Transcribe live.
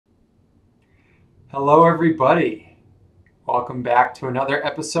Hello, everybody. Welcome back to another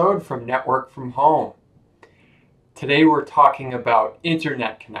episode from Network from Home. Today we're talking about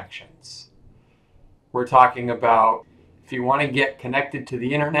internet connections. We're talking about if you want to get connected to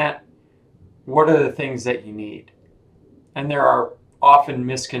the internet, what are the things that you need? And there are often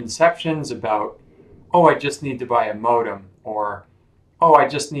misconceptions about, oh, I just need to buy a modem, or, oh, I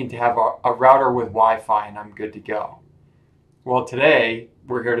just need to have a router with Wi-Fi and I'm good to go. Well, today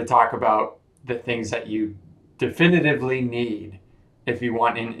we're here to talk about the things that you definitively need if you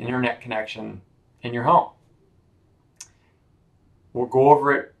want an internet connection in your home. We'll go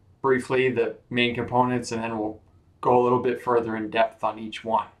over it briefly, the main components, and then we'll go a little bit further in depth on each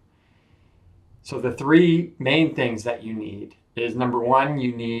one. So the three main things that you need is, number one,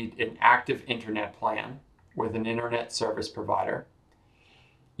 you need an active internet plan with an internet service provider.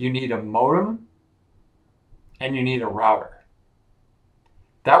 You need a modem, and you need a router.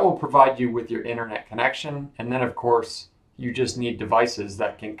 That will provide you with your internet connection, and then of course you just need devices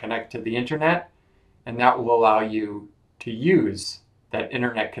that can connect to the internet, and that will allow you to use that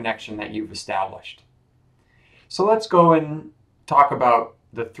internet connection that you've established. So let's go and talk about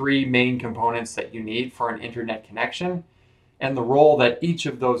the three main components that you need for an internet connection and the role that each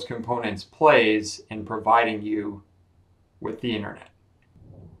of those components plays in providing you with the internet.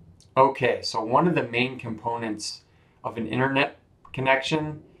 Okay, so one of the main components of an internet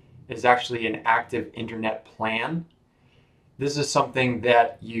connection is actually an active internet plan. This is something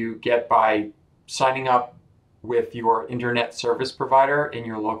that you get by signing up with your internet service provider in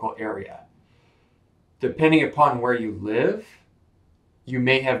your local area. Depending upon where you live, you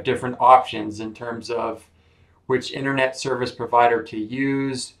may have different options in terms of which internet service provider to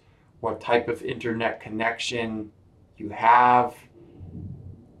use, what type of internet connection you have.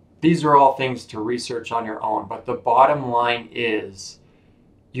 These are all things to research on your own, but the bottom line is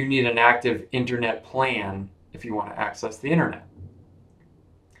you need an active internet plan if you want to access the internet.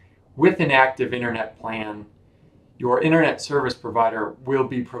 With an active internet plan, your internet service provider will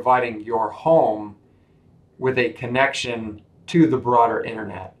be providing your home with a connection to the broader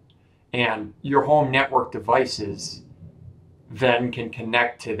internet, and your home network devices then can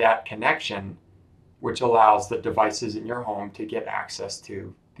connect to that connection, which allows the devices in your home to get access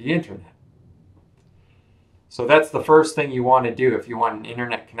to the internet. So that's the first thing you want to do if you want an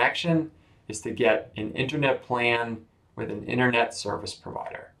internet connection, is to get an internet plan with an internet service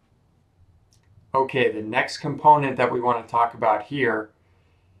provider. Okay, the next component that we want to talk about here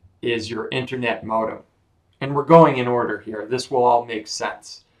is your internet modem. And we're going in order here. This will all make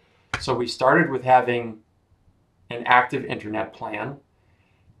sense. So we started with having an active internet plan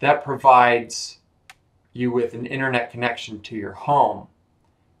that provides you with an internet connection to your home.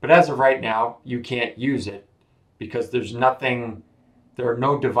 But as of right now, you can't use it because there are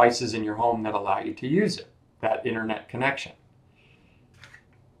no devices in your home that allow you to use it, that internet connection.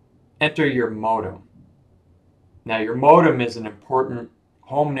 Enter your modem. Now, your modem is an important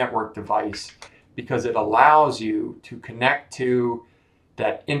home network device because it allows you to connect to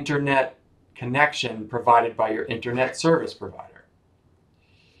that internet connection provided by your internet service provider.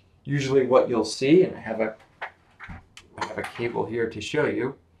 Usually what you'll see, and I have a cable here to show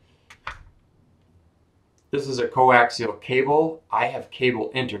you. This is a coaxial cable. I have cable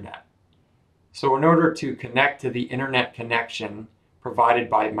internet. So in order to connect to the internet connection provided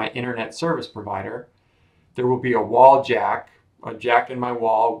by my internet service provider, there will be a wall jack, a jack in my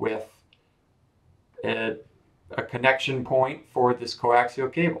wall with a connection point for this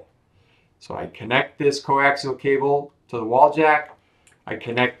coaxial cable. So I connect this coaxial cable to the wall jack. I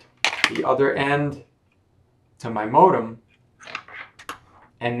connect the other end to my modem,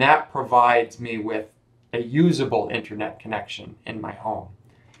 and that provides me with a usable internet connection in my home.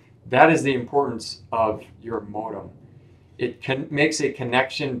 That is the importance of your modem. It makes a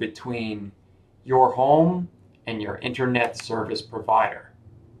connection between your home and your internet service provider.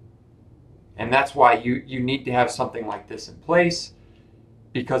 And that's why you need to have something like this in place,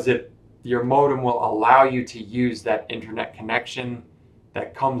 because your modem will allow you to use that internet connection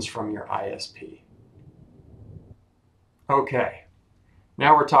that comes from your ISP. Okay,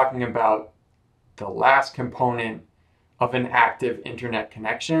 now we're talking about the last component of an active internet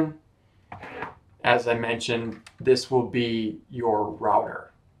connection. As I mentioned, this will be your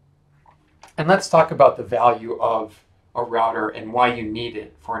router. And let's talk about the value of a router and why you need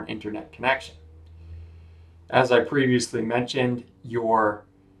it for an internet connection. As I previously mentioned, your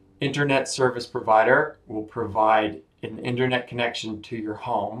internet service provider will provide an internet connection to your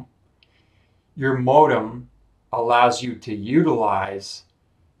home. Your modem allows you to utilize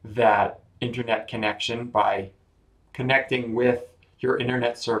that internet connection by connecting with your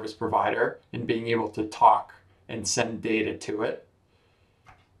internet service provider and being able to talk and send data to it.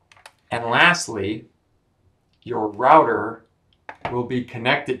 And lastly, your router will be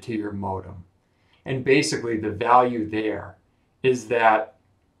connected to your modem. And basically the value there is that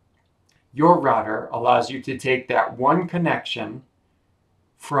your router allows you to take that one connection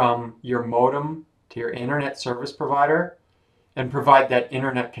from your modem to your internet service provider and provide that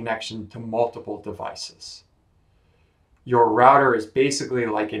internet connection to multiple devices. Your router is basically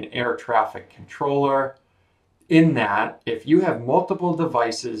like an air traffic controller, in that if you have multiple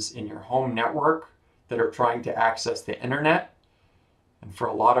devices in your home network that are trying to access the internet, and for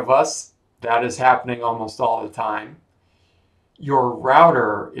a lot of us, that is happening almost all the time, your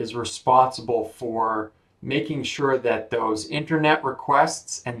router is responsible for making sure that those internet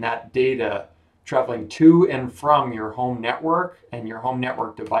requests and that data traveling to and from your home network and your home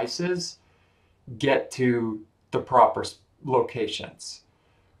network devices get to the proper locations.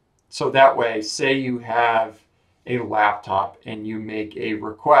 So that way, say you have a laptop and you make a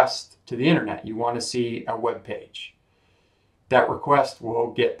request to the internet, you want to see a web page. That request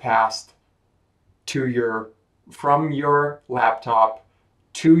will get passed from your laptop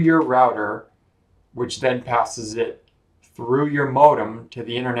to your router, which then passes it through your modem to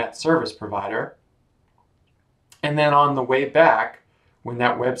the internet service provider. And then on the way back, when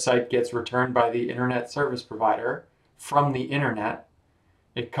that website gets returned by the internet service provider from the internet,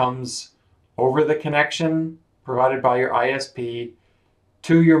 it comes over the connection provided by your ISP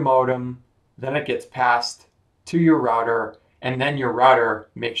to your modem, then it gets passed to your router, and then your router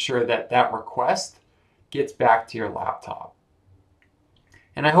makes sure that that request gets back to your laptop.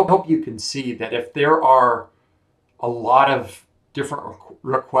 And I hope you can see that if there are a lot of different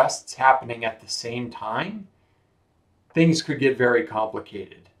requests happening at the same time, things could get very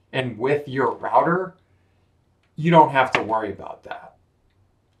complicated. And with your router, you don't have to worry about that.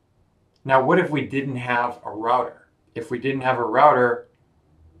 Now, what if we didn't have a router? If we didn't have a router,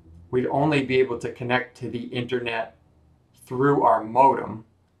 we'd only be able to connect to the internet through our modem,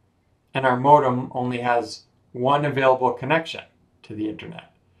 and our modem only has one available connection to the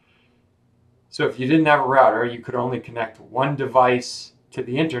internet. So if you didn't have a router, you could only connect one device to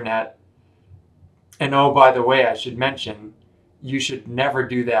the internet. And oh, by the way, I should mention, you should never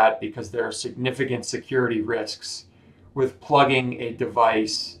do that because there are significant security risks with plugging a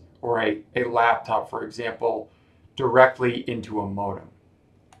device or a laptop, for example, directly into a modem.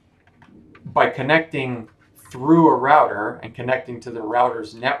 By connecting through a router and connecting to the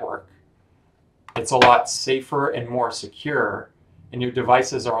router's network, it's a lot safer and more secure, and your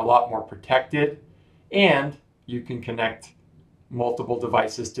devices are a lot more protected, and you can connect multiple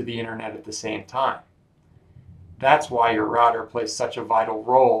devices to the internet at the same time. That's why your router plays such a vital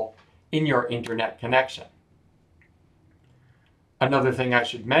role in your internet connection. Another thing I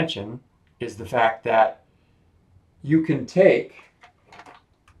should mention is the fact that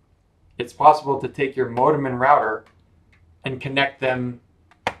it's possible to take your modem and router and connect them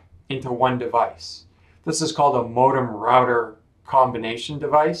into one device. This is called a modem router combination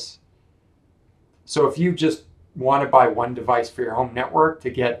device. So if you just want to buy one device for your home network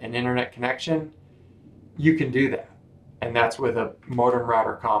to get an internet connection, you can do that. And that's with a modem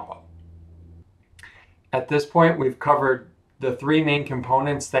router combo. At this point, we've covered the three main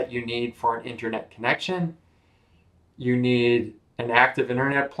components that you need for an internet connection. You need an active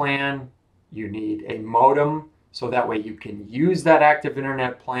internet plan. You need a modem, so that way you can use that active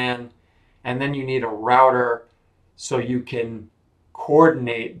internet plan. And then you need a router so you can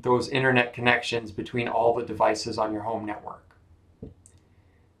coordinate those internet connections between all the devices on your home network.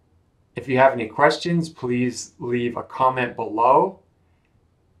 If you have any questions, please leave a comment below.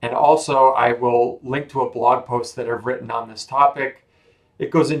 And also, I will link to a blog post that I've written on this topic.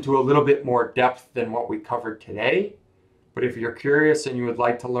 It goes into a little bit more depth than what we covered today. But if you're curious and you would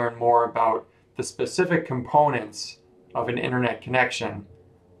like to learn more about the specific components of an internet connection,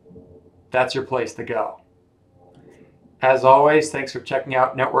 that's your place to go. As always, thanks for checking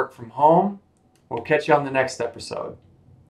out Network from Home. We'll catch you on the next episode.